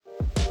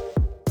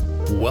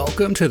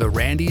Welcome to the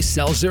Randy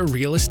Selzer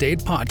Real Estate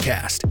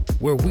Podcast,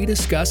 where we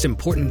discuss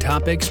important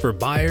topics for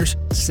buyers,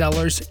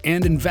 sellers,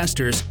 and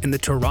investors in the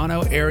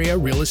Toronto area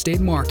real estate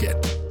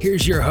market.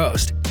 Here's your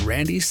host,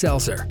 Randy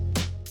Selzer.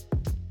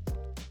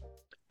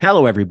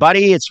 Hello,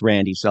 everybody. It's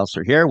Randy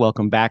Selzer here.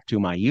 Welcome back to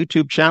my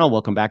YouTube channel.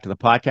 Welcome back to the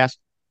podcast.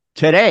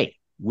 Today,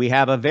 we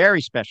have a very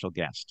special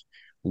guest.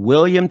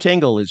 William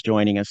Tingle is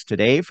joining us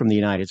today from the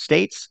United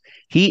States.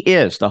 He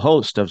is the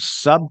host of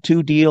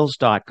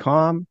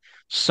sub2deals.com,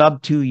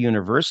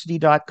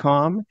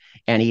 sub2university.com,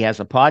 and he has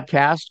a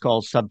podcast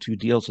called Sub2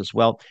 Deals as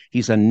well.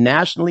 He's a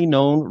nationally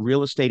known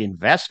real estate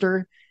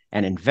investor,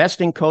 an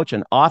investing coach,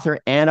 an author,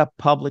 and a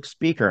public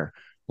speaker.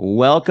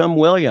 Welcome,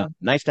 William.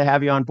 Nice to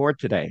have you on board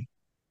today.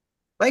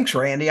 Thanks,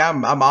 Randy.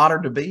 I'm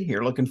honored to be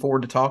here. Looking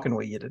forward to talking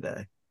with you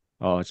today.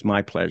 Oh, it's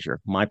my pleasure.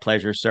 My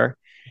pleasure, sir.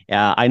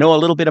 I know a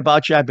little bit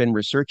about you. I've been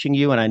researching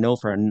you, and I know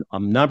for a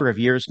number of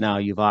years now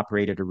you've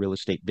operated a real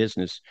estate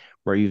business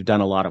where you've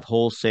done a lot of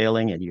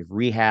wholesaling and you've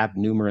rehabbed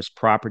numerous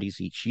properties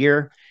each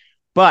year.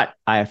 But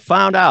I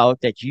found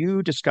out that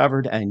you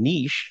discovered a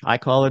niche, I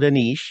call it a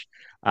niche,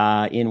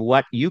 in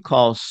what you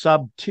call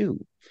sub-2,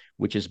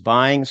 which is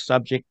buying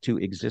subject to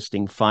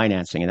existing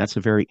financing. And that's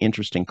a very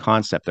interesting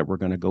concept that we're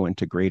going to go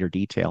into greater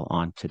detail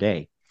on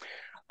today.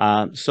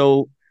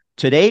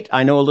 To date,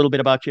 I know a little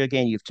bit about you.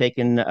 Again, you've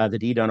taken the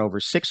deed on over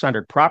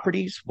 600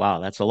 properties. Wow,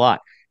 that's a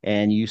lot.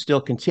 And you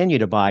still continue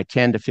to buy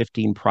 10 to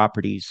 15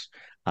 properties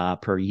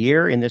per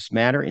year in this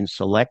manner in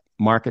select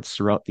markets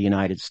throughout the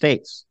United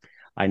States.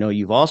 I know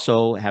you've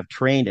also have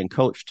trained and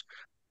coached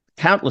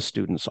countless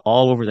students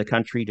all over the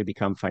country to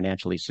become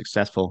financially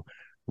successful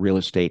real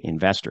estate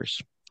investors.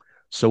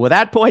 So with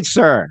that point,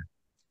 sir,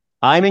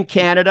 I'm in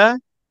Canada,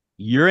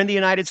 you're in the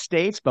United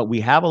States, but we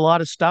have a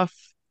lot of stuff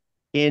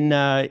in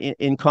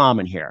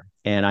common here.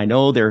 And I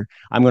know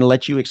I'm going to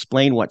let you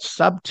explain what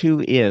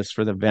sub-2 is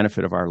for the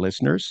benefit of our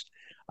listeners,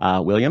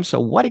 William. So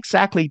what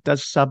exactly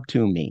does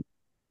sub-2 mean?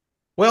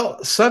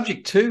 Well,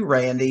 subject to,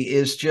 Randy,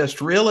 is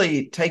just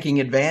really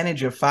taking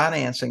advantage of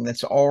financing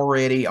that's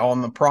already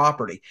on the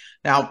property.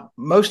 Now,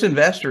 most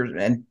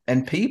investors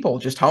and people,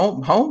 just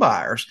home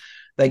buyers,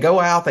 they go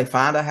out, they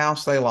find a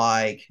house they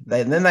like,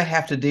 then they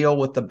have to deal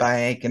with the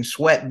bank and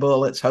sweat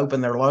bullets,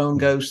 hoping their loan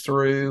goes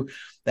through.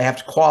 They have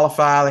to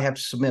qualify. They have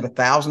to submit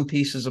 1,000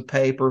 pieces of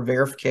paper,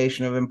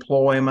 verification of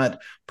employment,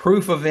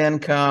 proof of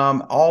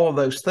income, all of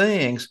those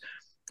things.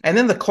 And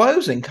then the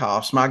closing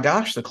costs, my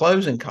gosh, the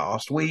closing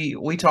costs.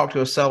 We talked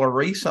to a seller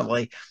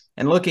recently,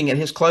 and looking at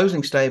his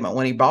closing statement,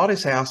 when he bought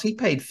his house, he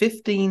paid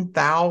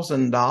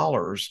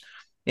 $15,000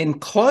 in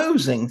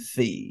closing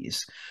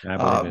fees.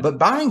 But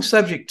buying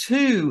subject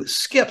to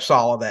skips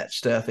all of that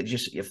stuff.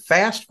 You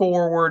fast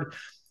forward,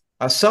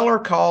 a seller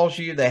calls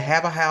you, they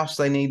have a house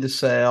they need to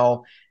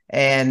sell,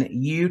 and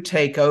you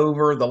take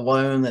over the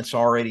loan that's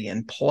already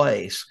in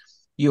place.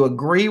 You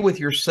agree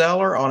with your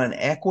seller on an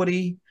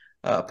equity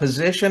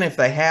position if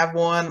they have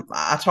one.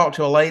 I talked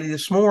to a lady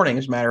this morning,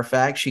 as a matter of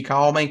fact. She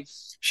called me.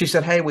 She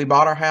said, hey, we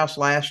bought our house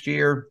last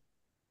year.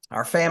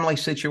 Our family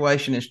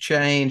situation has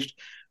changed.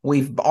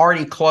 We've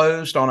already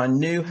closed on a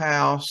new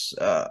house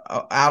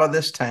out of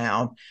this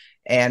town,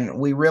 and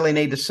we really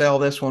need to sell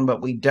this one,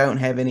 but we don't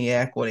have any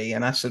equity.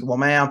 And I said, well,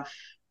 ma'am,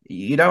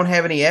 you don't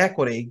have any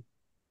equity.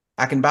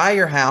 I can buy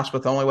your house,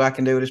 but the only way I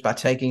can do it is by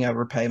taking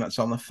over payments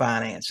on the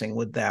financing.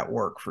 Would that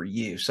work for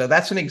you? So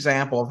that's an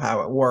example of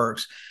how it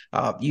works.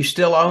 You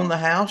still own the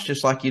house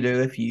just like you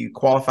do if you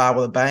qualify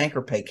with a bank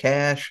or pay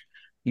cash.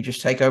 You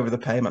just take over the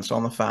payments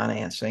on the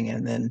financing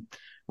and then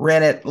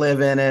rent it,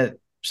 live in it,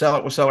 sell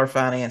it with seller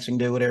financing,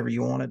 do whatever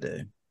you want to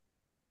do.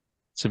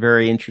 It's a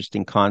very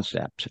interesting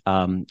concept.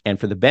 And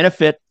for the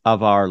benefit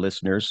of our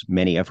listeners,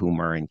 many of whom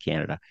are in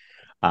Canada,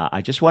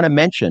 I just want to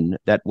mention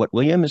that what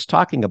William is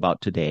talking about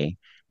today,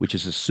 which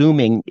is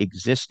assuming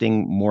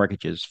existing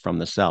mortgages from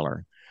the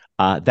seller,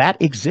 that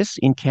exists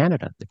in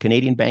Canada. The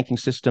Canadian banking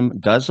system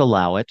does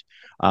allow it.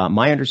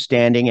 My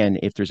understanding, and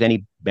if there's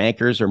any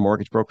bankers or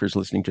mortgage brokers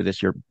listening to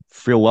this,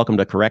 feel welcome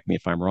to correct me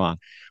if I'm wrong.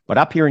 But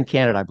up here in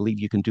Canada, I believe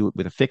you can do it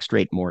with a fixed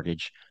rate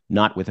mortgage,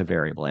 not with a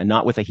variable, and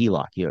not with a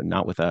HELOC,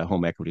 not with a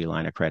home equity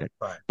line of credit.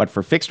 Right. But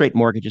for fixed rate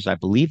mortgages, I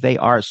believe they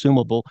are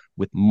assumable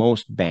with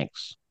most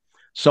banks.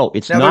 So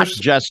it's not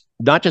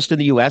just in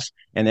the U.S.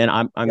 And then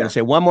I'm going to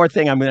say one more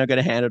thing. I'm going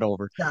to hand it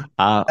over. Yeah,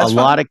 a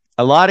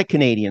lot of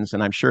Canadians,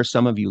 and I'm sure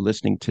some of you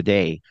listening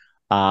today,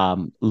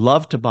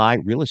 love to buy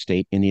real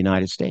estate in the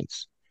United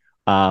States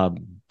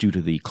due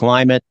to the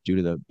climate,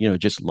 due to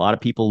just a lot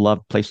of people love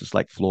places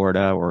like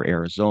Florida or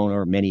Arizona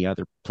or many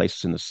other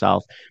places in the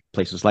South,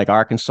 places like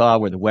Arkansas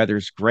where the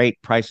weather's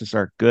great, prices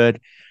are good,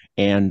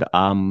 and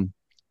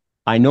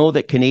I know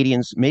that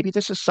Canadians, maybe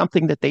this is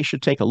something that they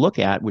should take a look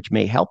at, which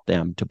may help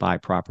them to buy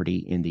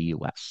property in the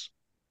U.S.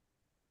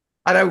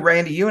 I know,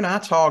 Randy, you and I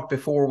talked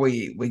before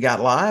we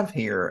got live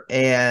here,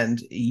 and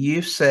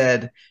you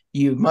said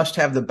you must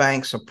have the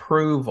bank's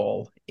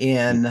approval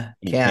in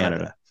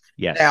Canada.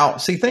 Yes. Now,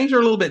 see, things are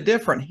a little bit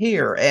different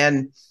here,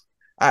 and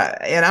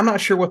I'm not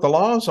sure what the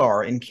laws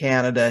are in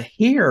Canada.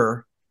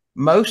 Here,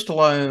 most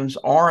loans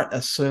aren't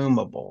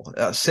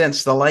assumable.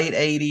 Since the late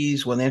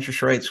 80s, when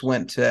interest rates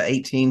went to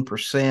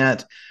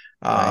 18%,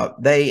 Right.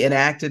 they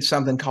enacted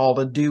something called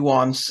a due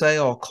on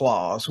sale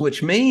clause,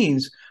 which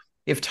means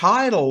if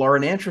title or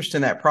an interest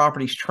in that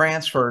property is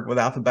transferred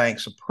without the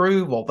bank's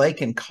approval, they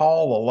can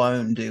call a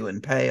loan due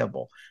and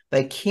payable.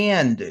 They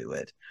can do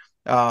it.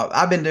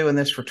 I've been doing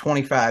this for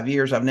 25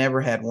 years. I've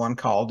never had one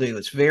call due.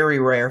 It's very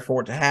rare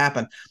for it to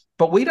happen,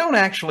 but we don't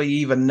actually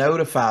even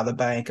notify the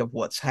bank of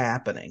what's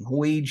happening.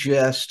 We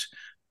just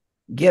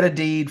get a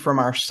deed from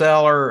our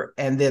seller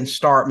and then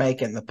start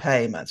making the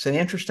payments. And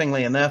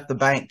interestingly enough, the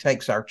bank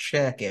takes our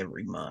check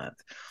every month.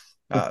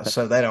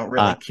 So they don't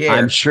really I'm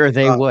care. sure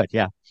they would.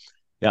 Yeah.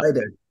 Yeah. They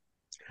do.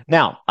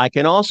 Now, I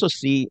can also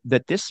see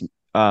that this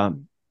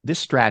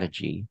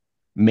strategy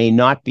may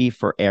not be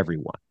for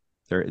everyone.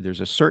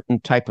 There's a certain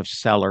type of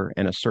seller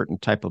and a certain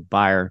type of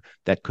buyer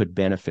that could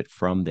benefit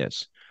from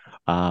this.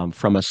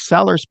 From a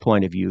seller's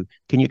point of view,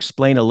 can you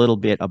explain a little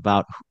bit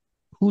about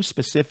who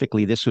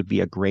specifically this would be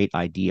a great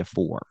idea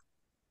for,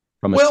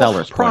 from a Well,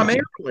 seller's point of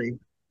view?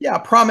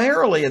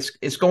 primarily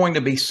it's going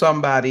to be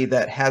somebody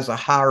that has a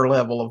higher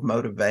level of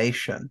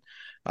motivation.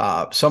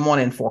 Someone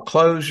in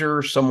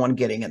foreclosure, someone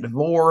getting a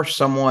divorce,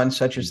 someone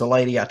such as the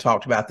lady I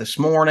talked about this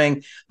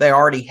morning. They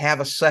already have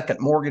a second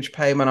mortgage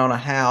payment on a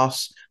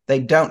house. They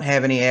don't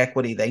have any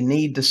equity. They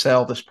need to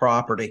sell this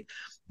property.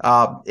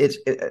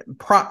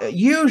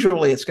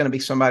 Usually it's going to be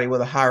somebody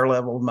with a higher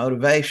level of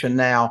motivation.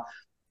 Now,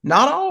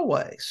 not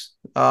always.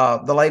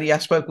 The lady I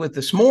spoke with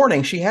this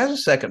morning, she has a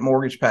second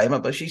mortgage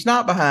payment, but she's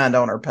not behind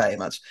on her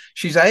payments.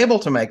 She's able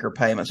to make her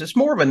payments. It's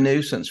more of a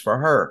nuisance for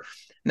her.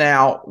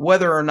 Now,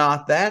 whether or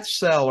not that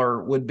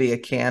seller would be a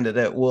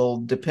candidate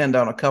will depend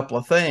on a couple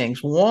of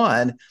things.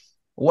 One,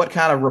 what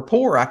kind of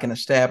rapport I can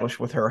establish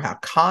with her, how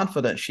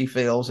confident she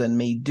feels in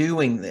me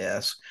doing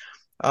this,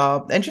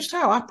 and just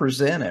how I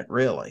present it,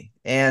 really.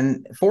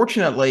 And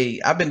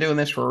fortunately, I've been doing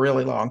this for a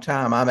really long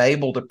time. I'm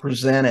able to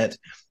present it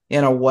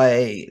in a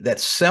way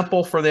that's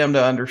simple for them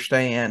to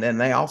understand. And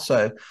they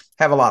also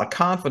have a lot of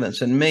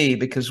confidence in me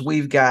because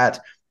we've got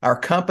our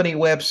company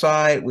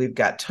website. We've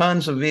got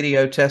tons of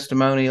video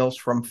testimonials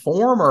from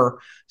former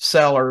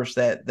sellers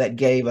that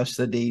gave us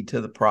the deed to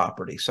the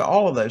property. So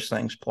all of those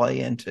things play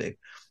into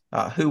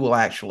who will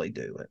actually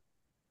do it.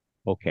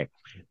 Okay.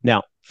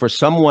 Now, for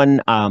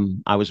someone,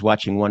 I was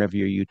watching one of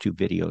your YouTube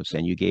videos,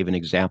 and you gave an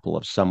example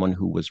of someone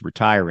who was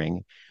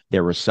retiring. They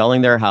were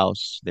selling their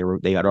house.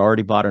 They had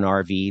already bought an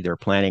RV. They're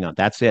planning on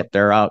that's it.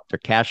 They're out. They're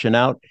cashing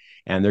out,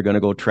 and they're going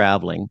to go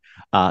traveling.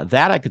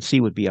 That I could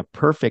see would be a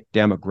perfect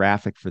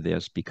demographic for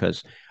this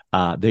because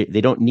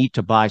they don't need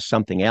to buy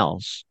something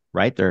else,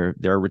 right? They're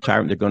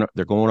retiring.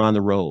 They're going on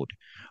the road.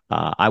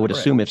 I would Correct.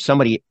 assume if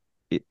somebody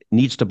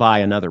needs to buy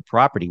another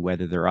property,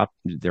 whether they're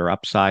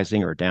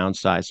upsizing or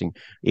downsizing,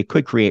 it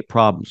could create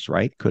problems,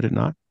 right? Could it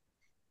not?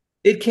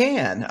 It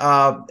can.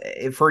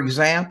 For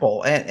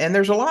example, and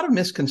there's a lot of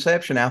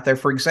misconception out there.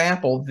 For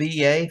example,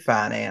 VA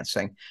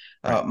financing.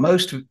 Right.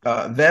 Most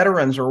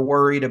veterans are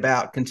worried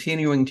about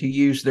continuing to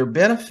use their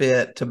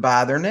benefit to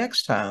buy their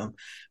next home.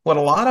 What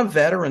a lot of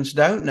veterans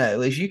don't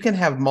know is you can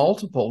have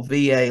multiple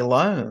VA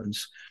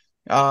loans.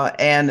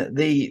 And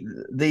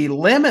the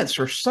limits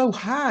are so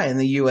high in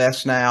the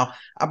U.S. now.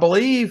 I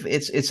believe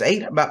it's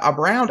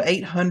around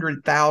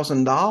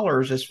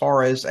 $800,000 as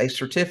far as a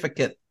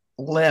certificate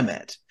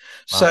limit.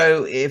 Wow.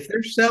 So if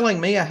they're selling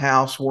me a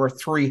house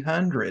worth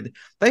 300,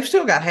 they've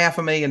still got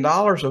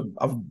 $500,000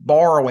 of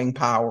borrowing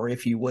power,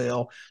 if you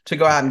will, to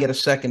go out and get a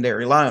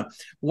secondary loan.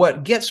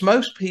 What gets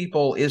most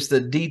people is the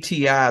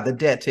DTI, the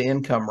debt to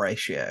income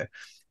ratio.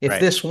 If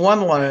Right. this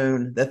one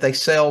loan that they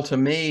sell to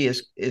me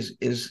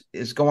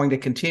is going to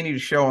continue to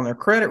show on their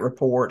credit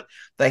report,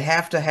 they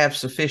have to have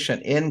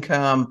sufficient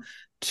income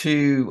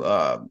to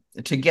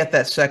get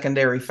that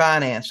secondary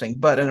financing.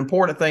 But an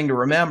important thing to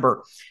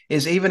remember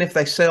is even if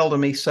they sell to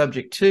me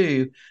subject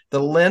to,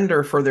 the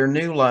lender for their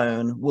new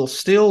loan will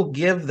still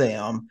give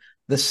them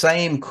the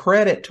same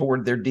credit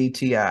toward their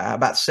DTI,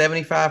 about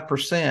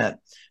 75%,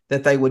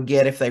 that they would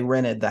get if they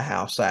rented the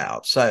house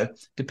out. So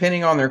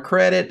depending on their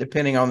credit,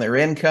 depending on their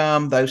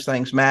income, those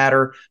things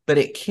matter, but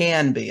it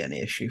can be an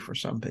issue for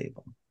some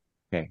people.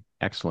 Okay,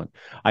 excellent.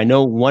 I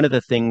know one of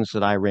the things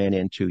that I ran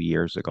into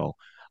years ago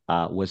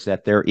was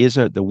that there is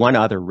the one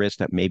other risk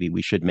that maybe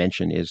we should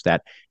mention is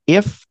that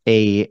if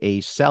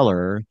a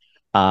seller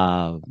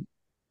uh,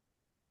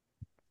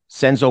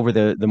 sends over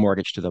the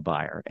mortgage to the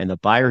buyer and the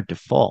buyer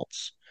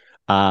defaults,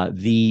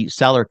 the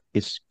seller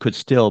could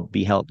still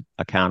be held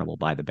accountable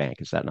by the bank.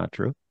 Is that not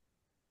true?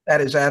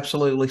 That is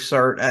absolutely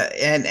certain,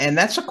 and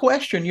that's a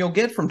question you'll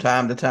get from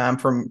time to time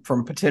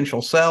from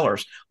potential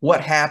sellers.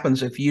 What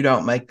happens if you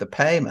don't make the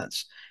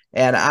payments?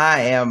 And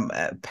I am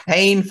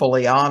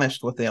painfully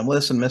honest with them.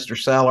 Listen, Mr.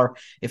 Seller,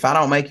 if I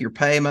don't make your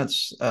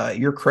payments,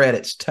 your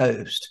credit's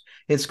toast.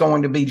 It's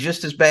going to be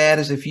just as bad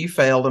as if you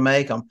fail to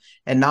make them.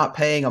 And not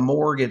paying a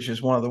mortgage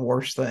is one of the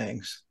worst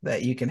things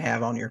that you can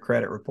have on your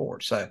credit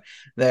report. So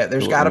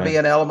there's got Absolutely, to be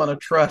man. an element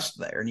of trust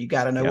there, and you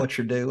got to know Yeah. what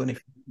you're doing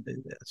if you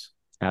do this.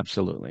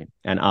 Absolutely.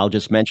 And I'll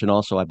just mention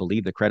also, I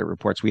believe the credit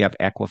reports, we have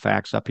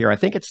Equifax up here. I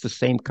think it's the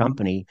same Mhm.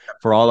 company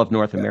for all of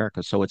North Yeah.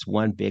 America. So it's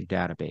one big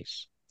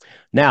database.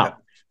 Now, Yeah.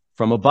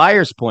 from a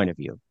buyer's point of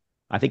view,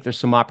 I think there's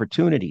some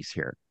opportunities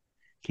here.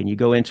 Can you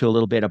go into a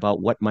little bit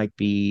about what might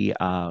be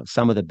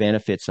some of the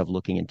benefits of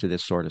looking into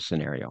this sort of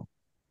scenario?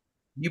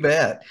 You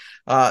bet.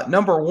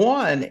 Number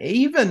one,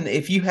 even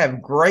if you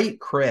have great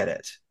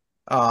credit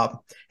uh,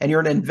 and you're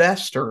an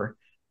investor,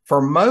 for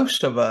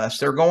most of us,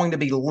 there are going to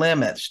be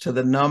limits to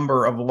the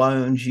number of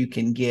loans you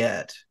can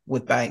get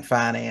with bank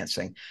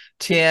financing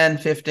 10,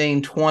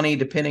 15, 20,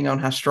 depending on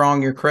how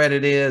strong your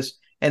credit is.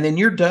 And then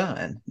you're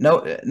done. No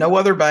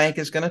other bank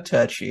is going to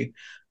touch you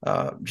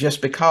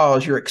just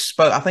because you're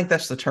exposed. I think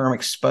that's the term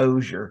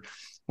exposure.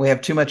 We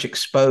have too much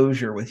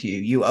exposure with you.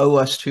 You owe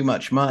us too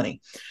much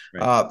money.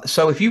 Right.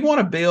 So if you want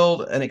to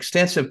build an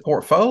extensive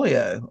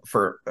portfolio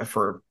for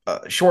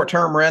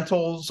short-term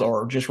rentals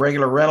or just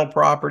regular rental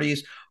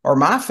properties, or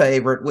my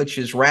favorite, which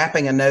is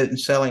wrapping a note and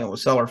selling it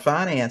with seller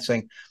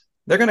financing,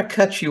 they're going to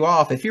cut you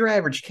off. If your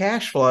average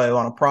cash flow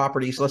on a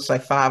property is, let's say,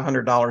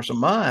 $500 a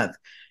month,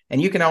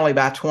 and you can only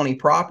buy 20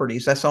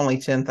 properties, that's only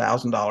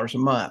 $10,000 a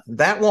month.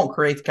 That won't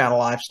create the kind of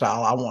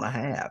lifestyle I want to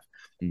have.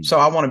 Mm. So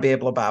I want to be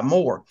able to buy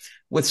more.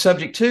 With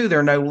subject to, there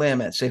are no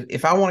limits.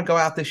 If I want to go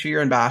out this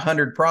year and buy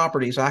 100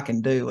 properties, I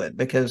can do it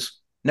because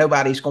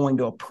nobody's going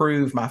to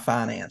approve my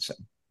financing.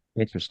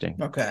 Interesting.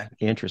 Okay.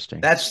 Interesting.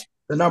 That's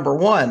the number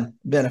one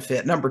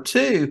benefit. Number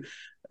two,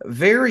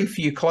 very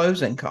few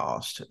closing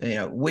costs.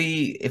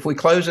 If we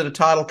close at a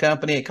title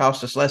company, it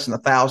costs us less than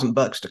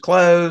 $1,000 to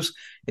close.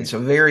 It's a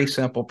very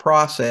simple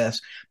process,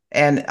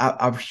 and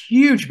a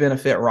huge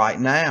benefit right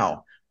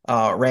now,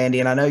 Randy.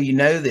 And I know you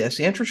know this.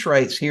 Interest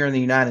rates here in the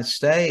United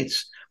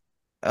States,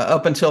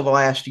 up until the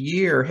last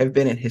year, have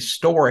been at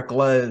historic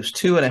lows,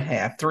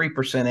 2.5%,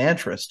 3%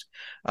 interest.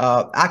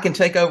 I can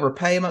take over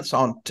payments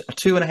on a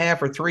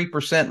 2.5% or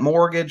 3%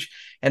 mortgage,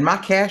 and my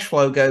cash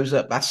flow goes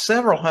up by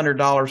several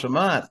 $100s a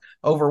month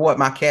over what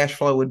my cash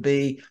flow would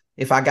be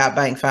if I got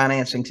bank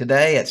financing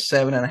today at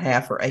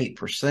 7.5% or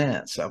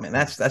 8%. So I mean,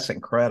 that's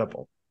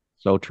incredible.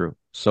 So true.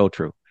 So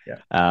true. Yeah.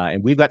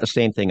 And we've got the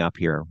same thing up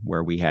here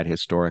where we had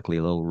historically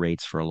low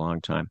rates for a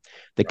long time.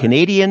 The Right.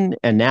 Canadian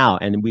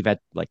and we've had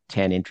like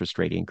 10 interest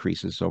rate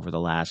increases over the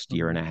last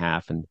year and a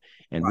half. And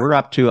Right. we're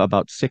up to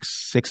about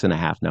six and a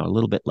half now, a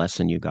little bit less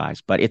than you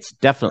guys, but it's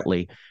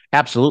definitely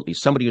absolutely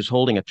somebody who's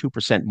holding a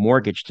 2%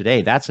 mortgage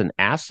today. That's an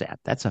asset.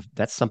 That's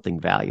something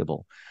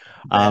valuable.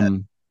 That.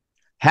 Um,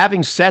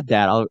 Having said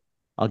that,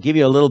 I'll give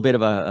you a little bit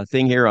of a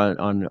thing here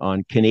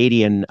on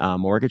Canadian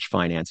mortgage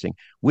financing.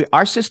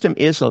 Our system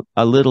is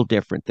a little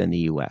different than the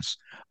U.S.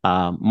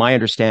 My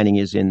understanding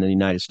is in the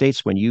United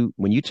States, when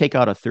you take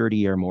out a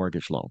 30-year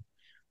mortgage loan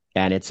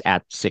and it's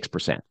at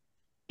 6%,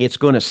 it's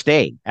going to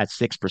stay at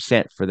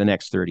 6% for the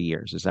next 30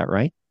 years. Is that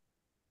right?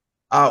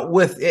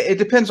 With it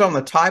depends on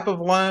the type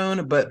of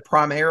loan, but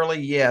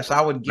primarily, yes,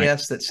 I would Right.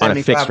 guess that On a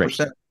fixed rate.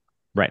 75%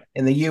 Right.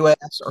 in the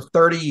US are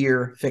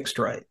 30-year fixed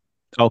rate.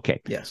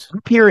 Okay. Yes.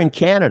 Up here in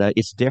Canada,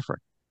 it's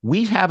different.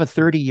 We have a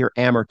 30-year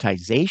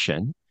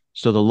amortization,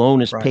 so the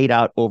loan is Right. paid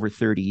out over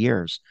 30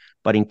 years.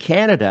 But in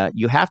Canada,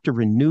 you have to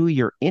renew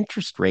your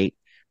interest rate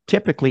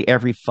typically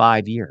every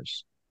 5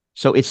 years.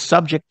 So it's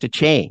subject to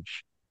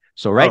change.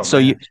 So, right. Oh So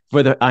you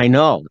man. I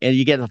know, and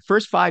you get the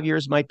first 5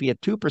 years might be at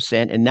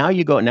 2%. And now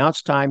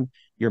it's time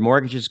your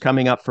mortgage is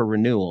coming up for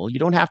renewal. You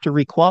don't have to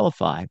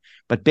requalify,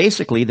 but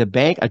basically the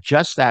bank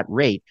adjusts that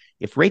rate.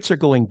 If rates are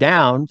going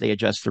down, they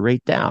adjust the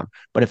rate down.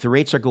 But if the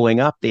rates are going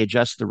up, they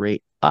adjust the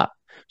rate up.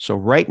 So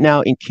right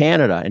now in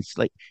Canada,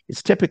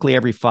 it's typically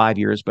every 5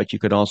 years, but you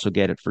could also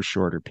get it for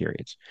shorter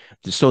periods.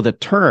 So the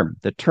term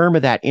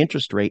of that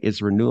interest rate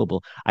is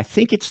renewable. I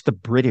think it's the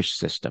British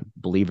system,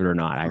 believe it or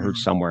not. I heard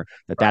Mhm. somewhere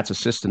that Right. that's a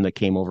system that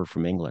came over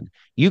from England.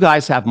 You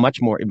guys have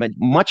much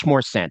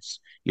more sense.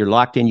 You're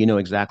locked in. You know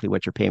exactly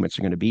what your payments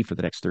are going to be for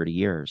the next 30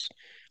 years.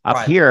 Up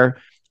Right. here,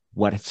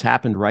 what has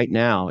happened right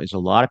now is a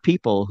lot of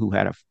people who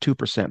had a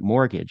 2%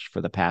 mortgage for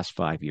the past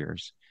 5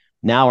 years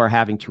now are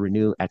having to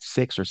renew at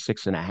 6 or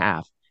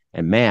 6.5.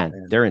 And man,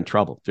 Man. they're in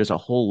trouble. There's a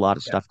whole lot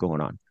of Yeah. stuff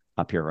going on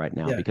up here right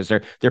now Yeah. because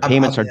their I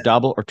payments are bet.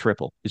 double or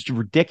triple. It's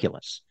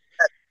ridiculous.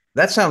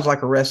 That sounds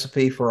like a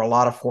recipe for a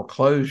lot of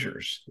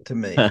foreclosures to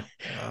me. It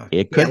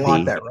You can't could lock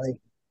be. that rate.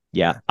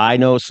 Yeah, Yeah. I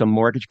know some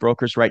mortgage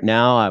brokers right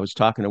now. I was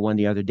talking to one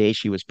the other day.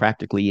 She was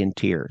practically in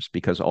tears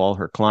because all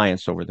her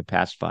clients over the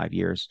past 5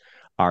 years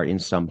are in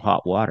some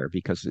hot water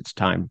because it's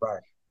time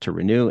Right. to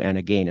renew. And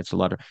again, it's a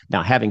lot of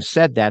now, having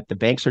said that, the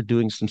banks are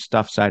doing some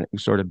stuff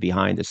sort of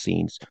behind the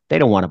scenes. They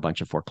don't want a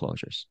bunch of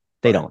foreclosures.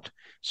 They Right. don't.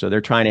 So they're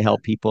trying to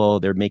help people.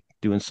 They're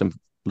doing some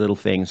little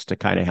things to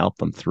kind of help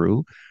them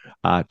through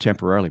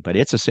temporarily. But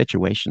it's a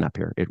situation up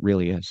here. It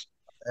really is.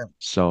 Yeah.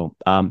 So,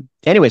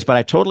 anyways, but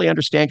I totally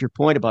understand your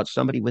point about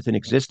somebody with an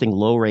existing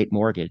low rate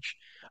mortgage,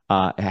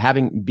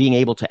 being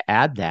able to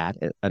add that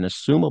an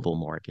assumable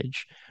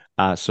mortgage,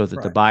 so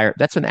that the Right. buyer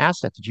that's an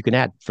asset that you can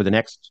add for the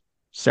next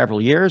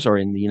several years, or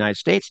in the United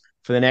States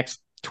for the next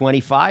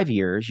 25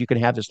 years, you can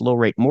have this low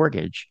rate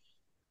mortgage,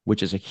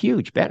 which is a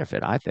huge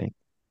benefit, I think.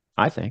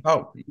 I think.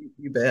 Oh,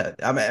 you bet.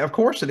 I mean, of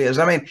course it is.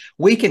 I mean,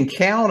 we can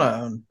count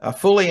on a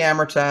fully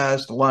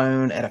amortized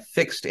loan at a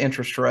fixed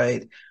interest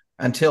rate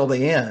until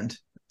the end,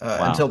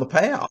 until Wow. the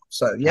payoff.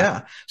 So, I,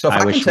 yeah. So if I I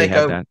can wish we take had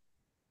over that.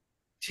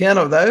 10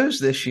 of those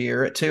this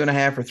year at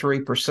 2.5 or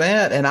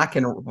 3%, and I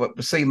can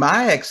see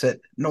my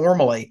exit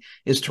normally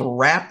is to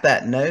wrap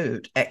that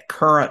note at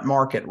current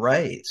market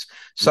rates.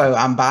 So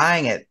I'm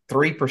buying at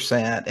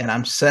 3% and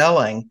I'm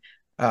selling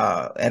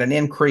at an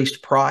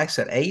increased price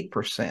at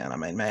 8%. I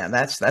mean, man,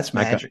 that's I got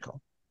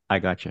magical. I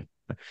got you.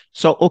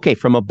 So, okay,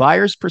 from a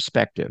buyer's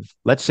perspective,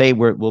 let's say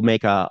we'll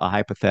make a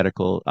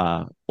hypothetical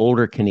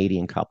older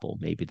Canadian couple.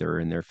 Maybe they're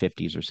in their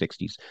 50s or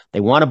 60s. They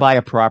want to buy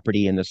a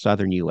property in the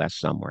southern US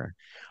somewhere.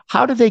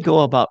 How do they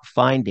go about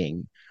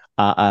finding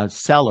a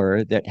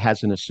seller that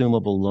has an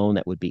assumable loan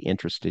that would be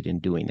interested in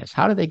doing this?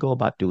 How do they go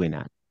about doing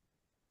that?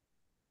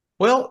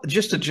 Well,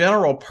 just a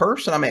general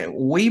person. I mean,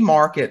 we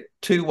market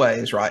two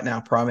ways right now,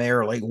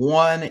 primarily.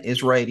 One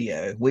is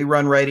radio. We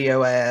run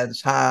radio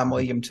ads. Hi, I'm Mhm.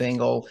 William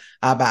Tingle.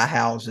 I buy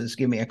houses.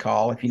 Give me a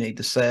call if you need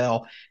to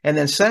sell. And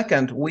then,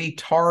 second, we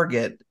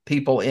target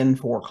people in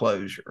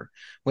foreclosure.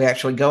 We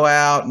actually go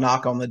out,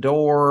 knock on the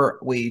door.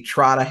 We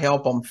try to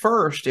help them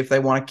first if they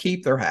want to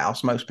keep their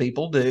house. Most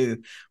people do.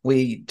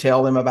 We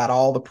tell them about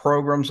all the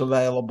programs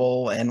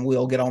available, and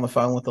we'll get on the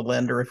phone with the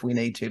lender if we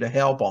need to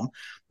help them.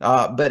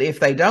 But if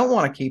they don't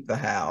want to keep the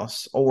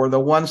house, or the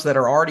ones that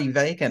are already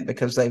vacant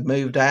because they've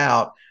moved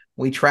out,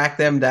 we track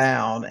them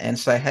down and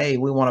say, hey,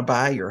 we want to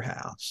buy your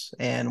house.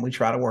 And we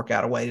try to work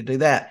out a way to do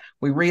that.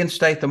 We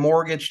reinstate the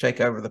mortgage, take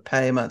over the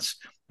payments.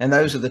 And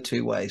those are the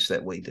two ways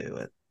that we do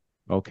it.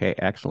 Okay,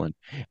 excellent.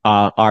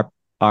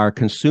 Are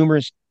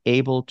consumers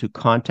able to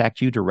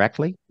contact you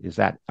directly?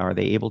 Are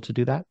they able to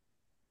do that?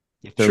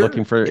 If they're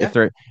looking Sure. for, if Yeah.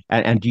 they're,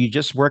 and do you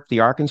just work the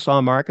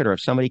Arkansas market, or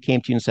if somebody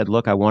came to you and said,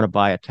 look, I want to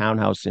buy a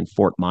townhouse in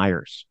Fort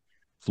Myers,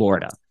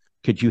 Florida,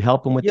 could you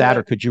help them with You that,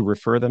 know, or could you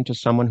refer them to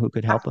someone who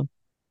could I, help them?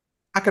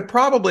 I could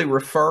probably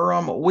refer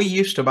them. We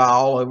used to buy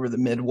all over the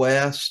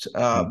Midwest,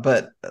 Mm.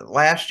 but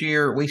last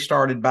year we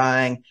started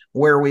buying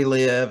where we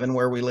live and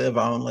where we live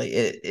only.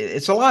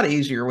 It's a lot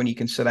easier when you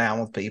can sit down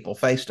with people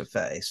face to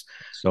face.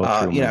 So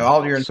true, man.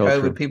 All during So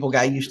COVID, true. people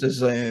got used to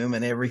Zoom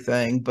and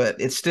everything, but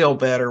it's still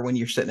better when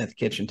you're sitting at the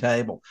kitchen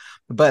table.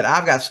 But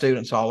I've got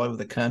students all over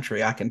the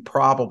country. I can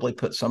probably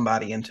put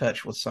somebody in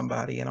touch with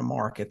somebody in a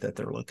market that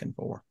they're looking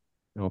for.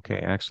 Okay,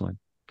 excellent.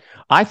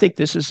 I think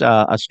this is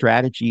a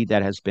strategy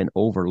that has been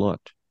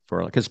overlooked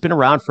because it's been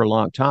around for a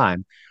long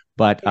time,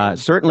 but Yeah.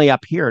 certainly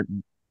up here,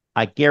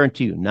 I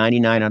guarantee you,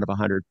 99 out of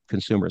 100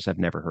 consumers have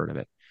never heard of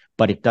it,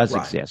 but it does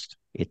Right. exist.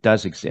 It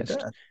does It exist.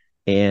 does.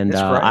 And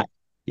It's great.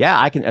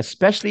 yeah, I can,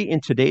 especially in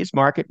today's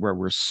market where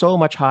we're so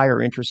much higher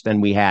interest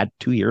than we had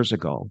 2 years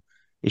ago.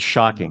 It's Mhm.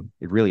 shocking.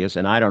 It really is.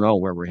 And I don't know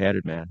where we're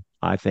headed, man.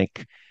 I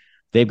think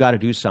they've got to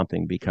do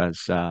something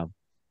because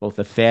both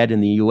the Fed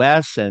in the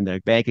U.S. and the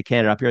Bank of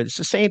Canada up here, it's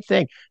the same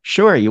thing.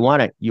 Sure, you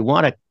want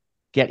to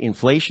get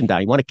inflation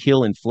down, you want to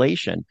kill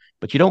inflation,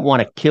 but you don't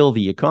want to kill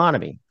the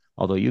economy.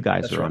 Although you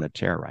guys That's are right. on a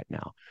tear right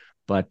now,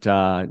 but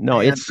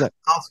no, And it's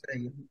I'll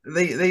say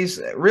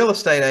these real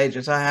estate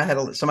agents. I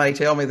had somebody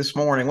tell me this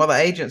morning. Well, the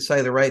agents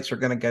say the rates are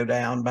going to go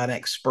down by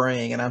next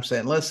spring, and I'm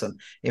saying, listen,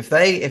 if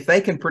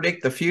they can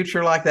predict the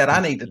future like that, I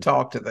need to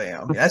talk to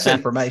them. That's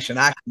information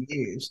I can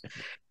use.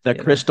 the You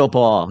know, crystal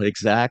ball.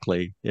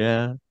 Exactly.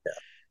 Yeah.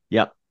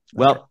 Yep. that's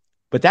right. Well,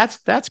 but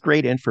that's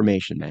great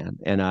information, man.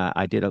 And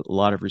I did a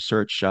lot of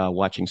research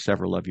watching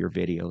several of your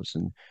videos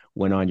and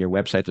went on your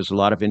website. There's a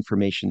lot of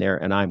information there,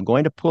 and I'm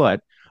going to put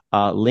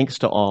links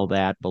to all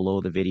that below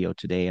the video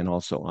today and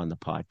also on the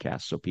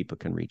podcast so people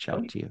can reach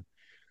out to you.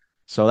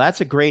 So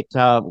that's a great.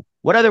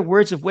 What other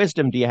words of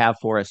wisdom do you have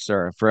for us,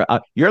 sir? For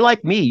you're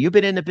like me. You've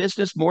been in the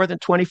business more than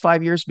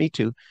 25 years. Me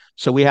too.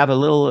 So we have a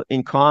little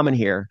in common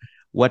here.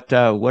 What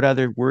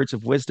other words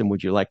of wisdom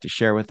would you like to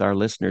share with our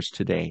listeners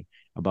today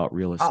about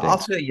real I'll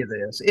estate? tell you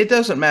this. It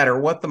doesn't matter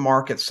what the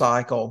market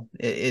cycle.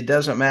 It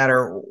doesn't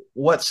matter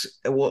what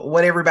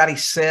everybody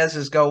says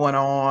is going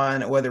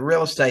on, whether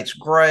real estate's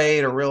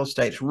great or real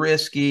estate's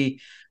risky.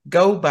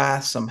 Go buy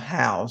some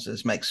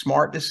houses, make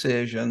smart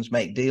decisions,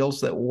 make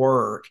deals that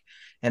work,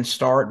 and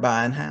start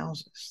buying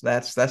houses.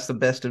 That's the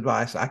best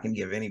advice I can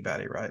give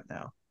anybody right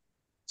now.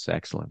 It's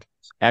excellent.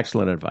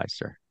 Excellent advice,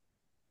 sir.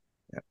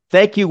 Yeah.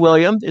 Thank you,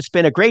 William. It's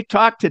been a great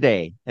talk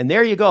today. And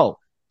there you go.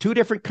 Two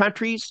different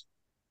countries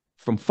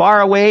from far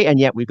away, and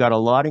yet we've got a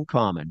lot in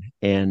common.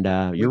 And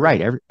We you're right.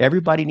 do.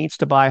 Everybody needs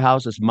to buy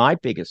houses. My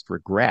biggest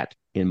regret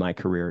in my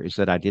career is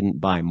that I didn't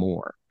buy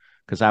more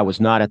because I was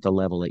not at the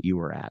level that you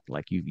were at.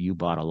 Like you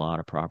bought a lot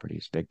of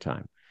properties, big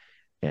time.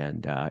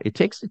 And it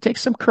takes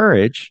some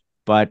courage,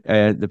 but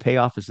the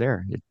payoff is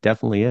there. It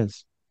definitely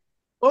is.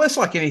 Well, it's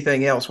like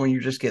anything else when you're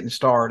just getting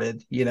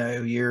started.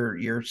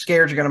 You're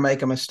scared you're going to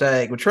make a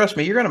mistake. But trust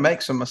me, you're going to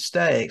make some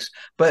mistakes.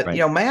 But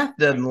Right. math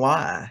doesn't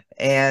lie,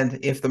 and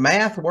if the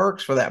math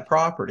works for that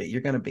property, you're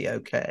going to be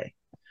okay.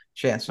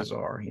 Chances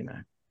are.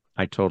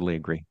 I totally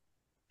agree.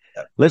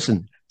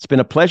 Listen, it's been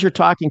a pleasure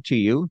talking to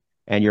you,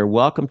 and you're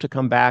welcome to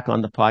come back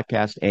on the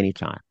podcast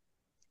anytime.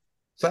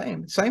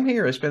 Same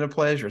here. It's been a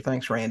pleasure.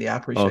 Thanks, Randy. I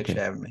appreciate you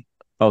having me.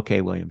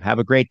 Okay, William. Have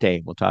a great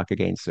day. We'll talk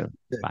again soon.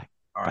 Good. Bye.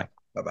 All right.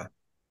 Bye-bye.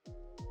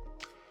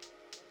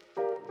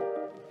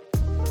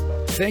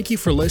 Thank you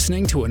for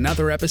listening to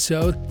another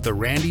episode of the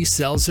Randy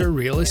Selzer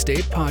Real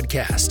Estate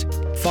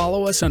Podcast.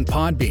 Follow us on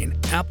Podbean,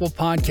 Apple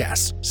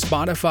Podcasts,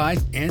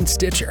 Spotify, and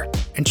Stitcher.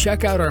 And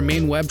check out our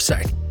main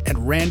website at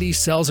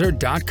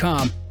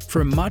randyselzer.com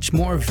for much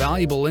more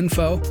valuable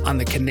info on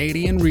the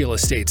Canadian real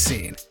estate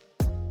scene.